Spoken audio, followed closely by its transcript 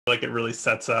like it really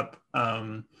sets up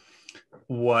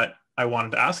what I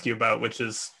wanted to ask you about, which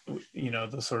is,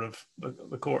 the sort of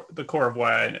the core of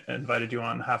why I invited you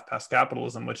on Half Past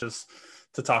Capitalism, which is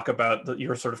to talk about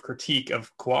your sort of critique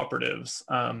of cooperatives.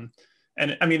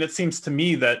 And I mean, it seems to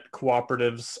me that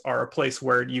cooperatives are a place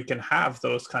where you can have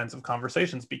those kinds of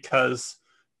conversations, because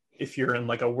if you're in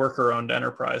like a worker-owned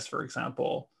enterprise, for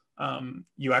example,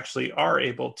 you actually are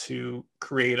able to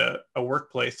create a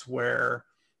workplace where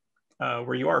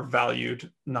you are valued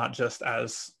not just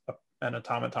as an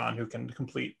automaton who can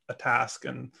complete a task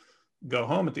and go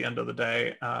home at the end of the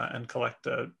day and collect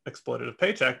a exploitative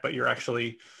paycheck, but you're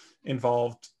actually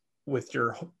involved with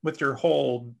your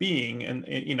whole being, and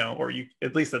or you,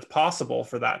 at least it's possible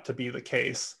for that to be the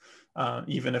case,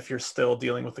 even if you're still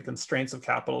dealing with the constraints of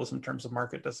capitalism in terms of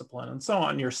market discipline and so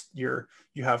on. You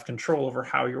have control over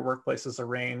how your workplace is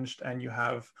arranged, and you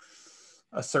have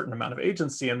a certain amount of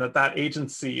agency, and that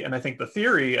agency, and I think the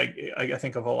theory, I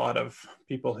think of a lot of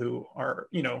people who are,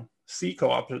 see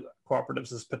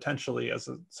cooperatives as potentially as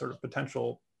a sort of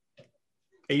potential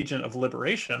agent of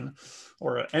liberation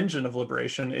or an engine of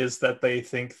liberation, is that they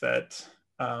think that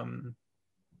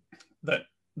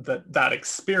that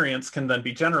experience can then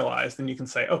be generalized, and you can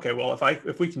say, okay, well,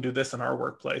 if we can do this in our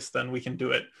workplace, then we can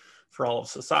do it for all of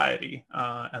society,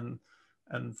 and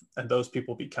those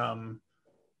people become,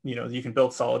 you can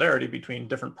build solidarity between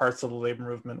different parts of the labor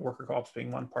movement, worker co-ops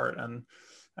being one part, and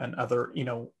other,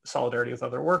 solidarity with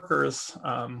other workers,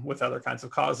 with other kinds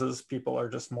of causes. People are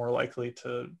just more likely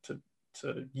to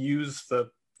use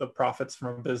the profits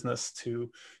from a business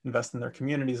to invest in their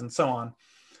communities and so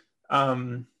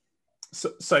on.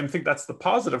 So I think that's the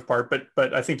positive part,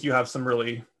 but I think you have some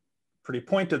really pretty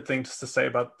pointed things to say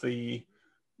about the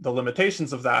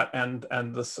limitations of that,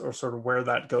 and this, or sort of where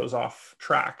that goes off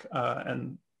track.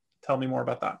 And tell me more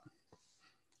about that.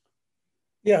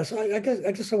 Yeah, so I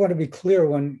guess I want to be clear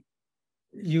when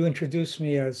you introduce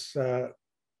me as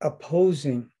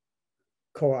opposing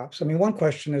co-ops. I mean, one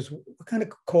question is, what kind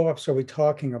of co-ops are we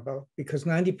talking about? Because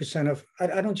 90% of,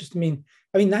 I don't just mean,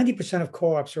 90% of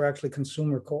co-ops are actually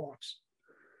consumer co-ops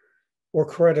or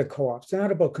credit co-ops. They're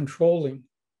not about controlling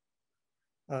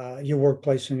your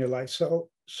workplace and your life. So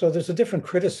there's a different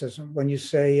criticism when you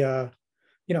say,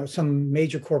 some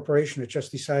major corporation that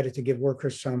just decided to give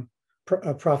workers some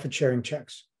profit sharing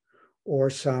checks or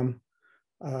some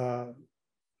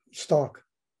stock.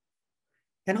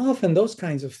 And often those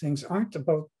kinds of things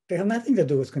they have nothing to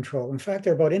do with control. In fact,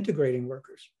 they're about integrating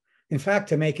workers. In fact,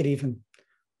 to make it even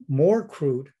more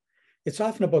crude, it's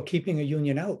often about keeping a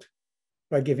union out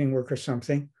by giving workers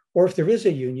something, or if there is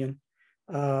a union,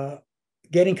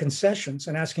 getting concessions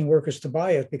and asking workers to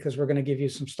buy it because we're going to give you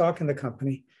some stock in the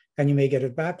company and you may get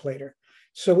it back later.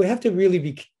 So we have to really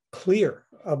be clear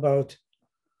about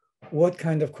what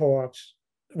kind of co-ops,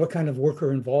 what kind of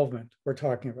worker involvement we're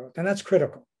talking about. And that's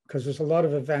critical, because there's a lot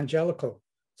of evangelical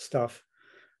stuff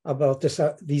about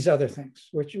these other things,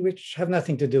 which have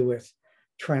nothing to do with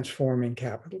transforming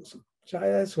capitalism. So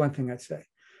that's one thing I'd say.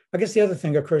 I guess the other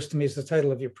thing occurs to me is the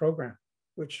title of your program,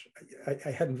 which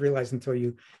I hadn't realized until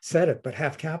you said it, but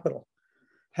Half Capital.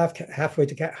 Halfway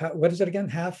to, what is it again?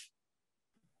 Half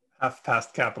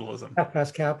Past Capitalism. Half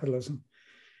Past Capitalism.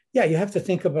 Yeah, you have to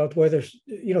think about whether,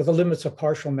 the limits of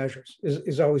partial measures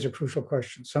is always a crucial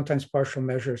question. Sometimes partial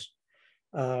measures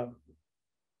can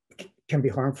be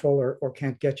harmful or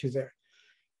can't get you there.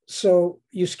 So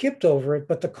you skipped over it,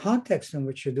 but the context in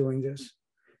which you're doing this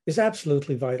is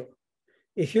absolutely vital.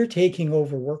 If you're taking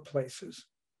over workplaces,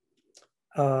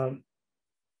 in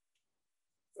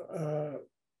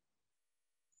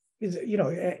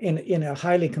a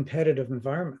highly competitive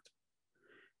environment,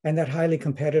 and that highly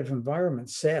competitive environment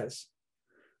says,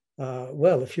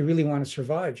 well, if you really want to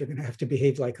survive, you're going to have to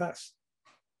behave like us.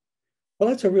 Well,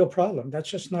 that's a real problem. That's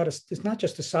just it's not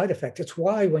just a side effect. It's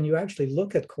why when you actually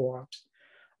look at co-ops,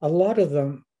 a lot of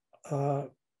them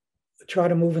try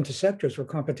to move into sectors where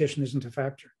competition isn't a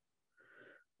factor.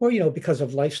 Or, because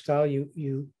of lifestyle,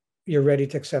 you're ready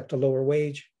to accept a lower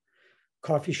wage.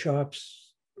 Coffee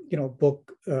shops,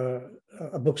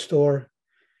 a bookstore.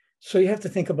 So you have to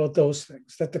think about those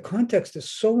things, that the context is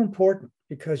so important,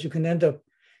 because you can end up,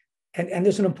 and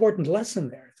there's an important lesson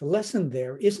there. The lesson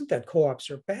there isn't that co-ops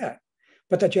are bad,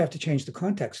 but that you have to change the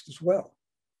context as well.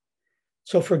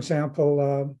 So for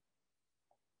example,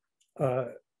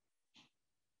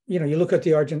 you look at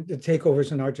the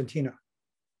takeovers in Argentina.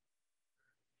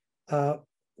 Well,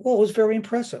 it was very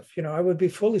impressive. I would be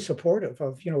fully supportive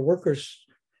of, workers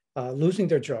losing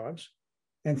their jobs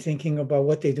and thinking about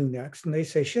what they do next. And they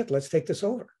say, shit, let's take this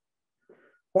over.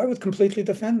 Well, I would completely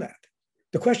defend that.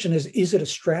 The question is it a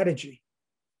strategy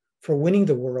for winning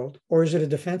the world, or is it a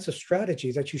defensive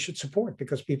strategy that you should support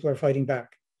because people are fighting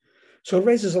back? So it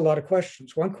raises a lot of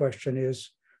questions. One question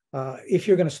is, if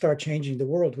you're going to start changing the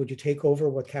world, would you take over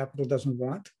what capital doesn't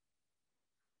want?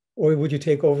 Or would you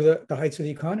take over the heights of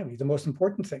the economy, the most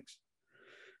important things?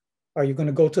 Are you going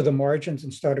to go to the margins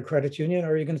and start a credit union,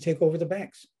 or are you going to take over the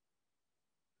banks?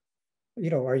 Are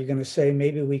you going to say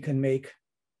maybe we can make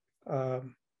a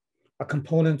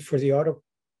component for the auto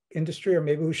industry, or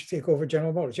maybe we should take over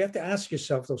General Motors? You have to ask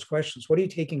yourself those questions. What are you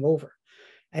taking over?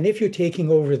 And if you're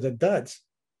taking over the duds,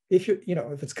 if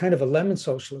it's kind of a lemon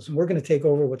socialism, we're going to take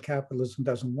over what capitalism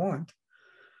doesn't want.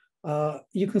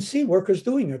 You can see workers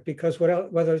doing it, because what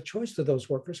other choice do those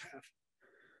workers have?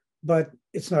 But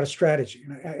it's not a strategy.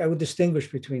 And I would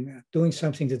distinguish between that, doing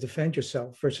something to defend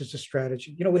yourself versus a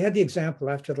strategy. We had the example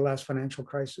after the last financial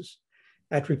crisis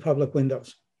at Republic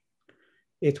Windows.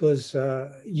 It was,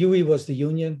 UE was the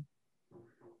union,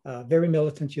 very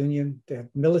militant union. They had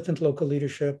militant local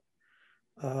leadership.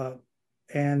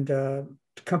 And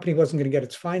the company wasn't going to get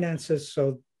its finances,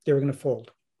 so they were going to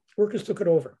fold. Workers took it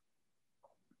over.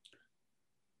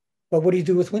 But what do you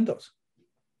do with Windows?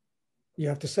 You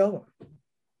have to sell them,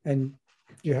 and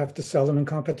you have to sell them in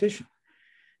competition.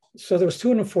 So there was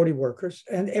 240 workers,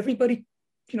 and everybody,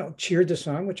 cheered this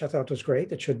on, which I thought was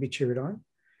great. It should be cheered on.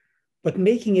 But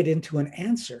making it into an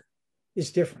answer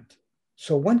is different.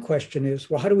 So one question is,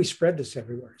 well, how do we spread this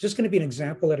everywhere? Is this going to be an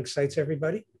example that excites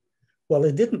everybody? Well,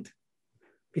 it didn't.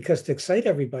 Because to excite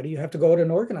everybody, you have to go out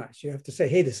and organize. You have to say,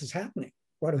 hey, this is happening.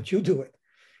 Why don't you do it?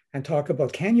 And talk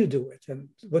about, can you do it? And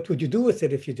what would you do with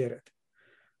it if you did it?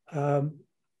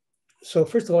 So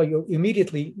first of all, you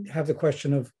immediately have the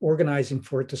question of organizing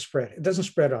for it to spread. It doesn't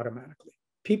spread automatically.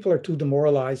 People are too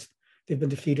demoralized. They've been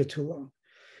defeated too long.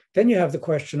 Then you have the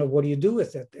question of what do you do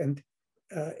with it? And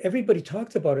everybody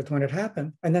talked about it when it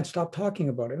happened and then stopped talking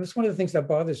about it. And it's one of the things that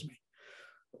bothers me.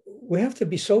 We have to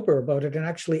be sober about it and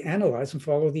actually analyze and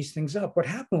follow these things up. What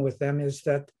happened with them is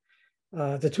that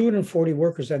the 240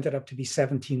 workers ended up to be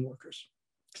 17 workers.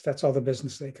 So that's all the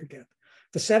business they could get.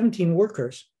 The 17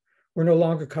 workers were no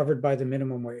longer covered by the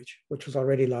minimum wage, which was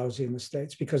already lousy in the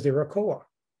States because they were a co-op.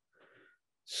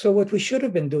 So what we should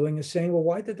have been doing is saying, well,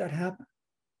 why did that happen?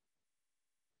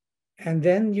 And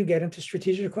then you get into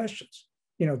strategic questions.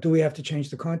 Do we have to change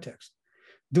the context?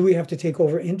 Do we have to take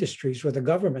over industries where the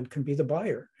government can be the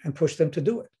buyer and push them to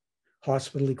do it?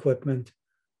 Hospital equipment,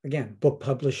 again, book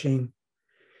publishing.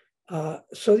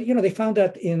 So they found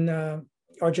that in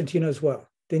Argentina as well.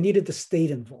 They needed the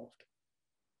state involved.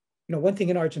 One thing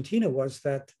in Argentina was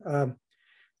that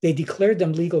they declared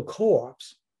them legal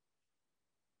co-ops,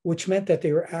 which meant that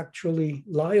they were actually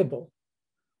liable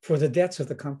for the debts of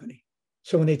the company.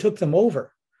 So when they took them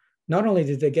over, not only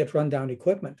did they get rundown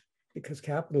equipment because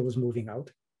capital was moving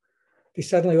out, they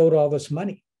suddenly owed all this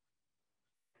money.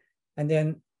 And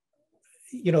then,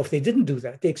 if they didn't do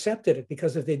that, they accepted it,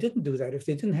 because if they didn't do that, if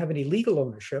they didn't have any legal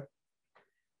ownership,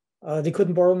 they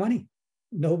couldn't borrow money.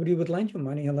 Nobody would lend you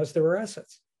money unless there were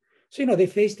assets. So, they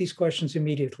faced these questions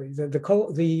immediately.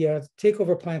 The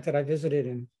takeover plant that I visited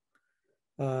in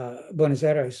Buenos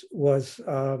Aires was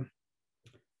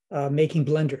making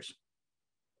blenders.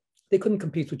 They couldn't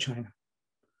compete with China.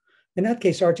 In that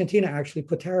case, Argentina actually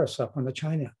put tariffs up on the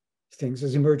China things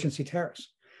as emergency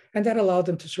tariffs, and that allowed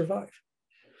them to survive.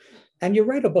 And you're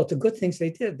right about the good things they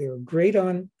did. They were great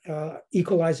on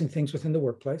equalizing things within the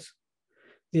workplace.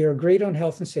 They are great on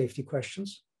health and safety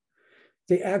questions.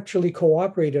 They actually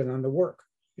cooperated on the work.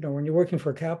 When you're working for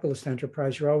a capitalist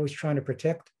enterprise, you're always trying to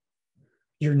protect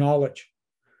your knowledge,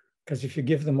 because if you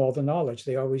give them all the knowledge,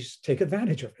 they always take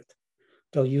advantage of it.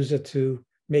 They'll use it to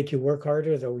make you work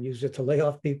harder. They'll use it to lay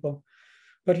off people.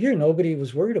 But here, nobody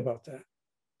was worried about that.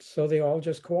 So they all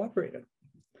just cooperated.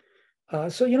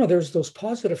 So there's those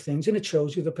positive things, and it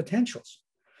shows you the potentials.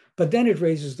 But then it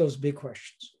raises those big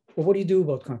questions. Well, what do you do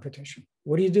about competition?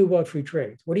 What do you do about free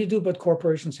trade? What do you do about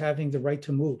corporations having the right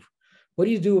to move? What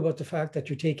do you do about the fact that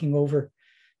you're taking over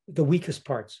the weakest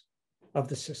parts of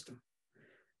the system?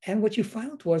 And what you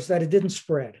found was that it didn't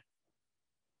spread.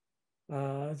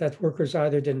 That workers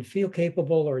either didn't feel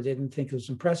capable or didn't think it was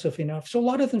impressive enough. So a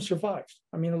lot of them survived.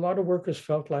 I mean, a lot of workers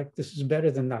felt like this is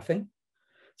better than nothing.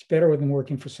 It's better than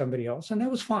working for somebody else. And that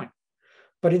was fine.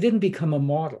 But it didn't become a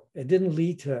model. It didn't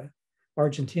lead to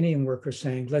Argentinian workers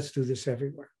saying, let's do this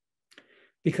everywhere.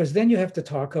 Because then you have to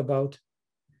talk about,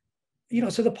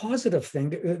 so the positive thing,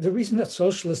 the reason that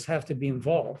socialists have to be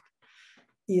involved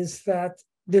is that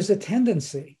there's a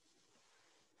tendency,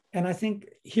 and I think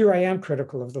here I am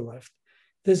critical of the left,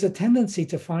 there's a tendency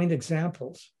to find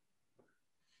examples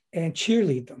and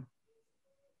cheerlead them,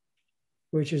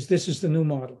 which is, this is the new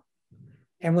model.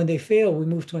 And when they fail, we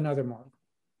move to another model.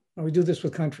 And we do this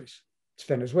with countries. It's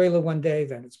Venezuela one day,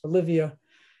 then it's Bolivia.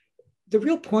 The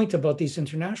real point about these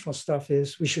international stuff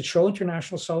is we should show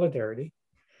international solidarity.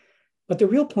 But the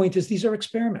real point is these are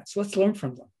experiments. Let's learn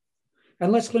from them.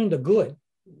 And let's learn the good,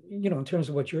 in terms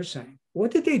of what you're saying.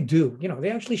 What did they do? They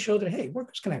actually showed that, hey,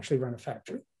 workers can actually run a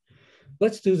factory.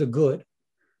 Let's do the good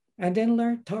and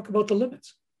then talk about the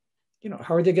limits.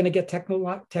 How are they going to get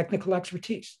technical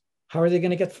expertise? How are they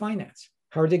going to get finance?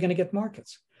 How are they going to get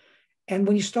markets? And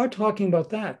when you start talking about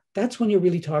that, that's when you're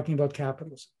really talking about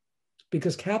capitalism.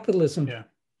 Because capitalism,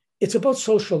 it's about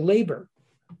social labor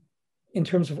in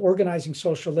terms of organizing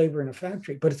social labor in a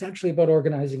factory, but it's actually about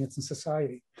organizing it in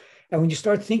society. And when you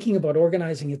start thinking about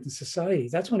organizing it in society,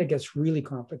 that's when it gets really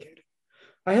complicated.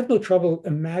 I have no trouble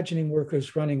imagining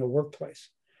workers running a workplace.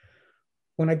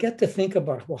 When I get to think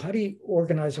about, well, how do you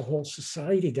organize a whole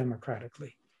society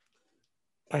democratically?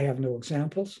 I have no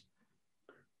examples.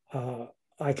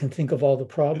 I can think of all the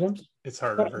problems. It's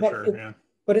harder for sure,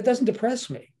 But it doesn't depress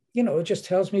me. It just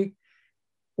tells me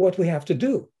what we have to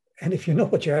do. And if you know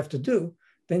what you have to do,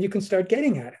 then you can start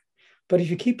getting at it. But if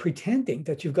you keep pretending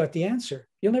that you've got the answer,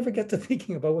 you'll never get to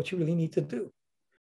thinking about what you really need to do.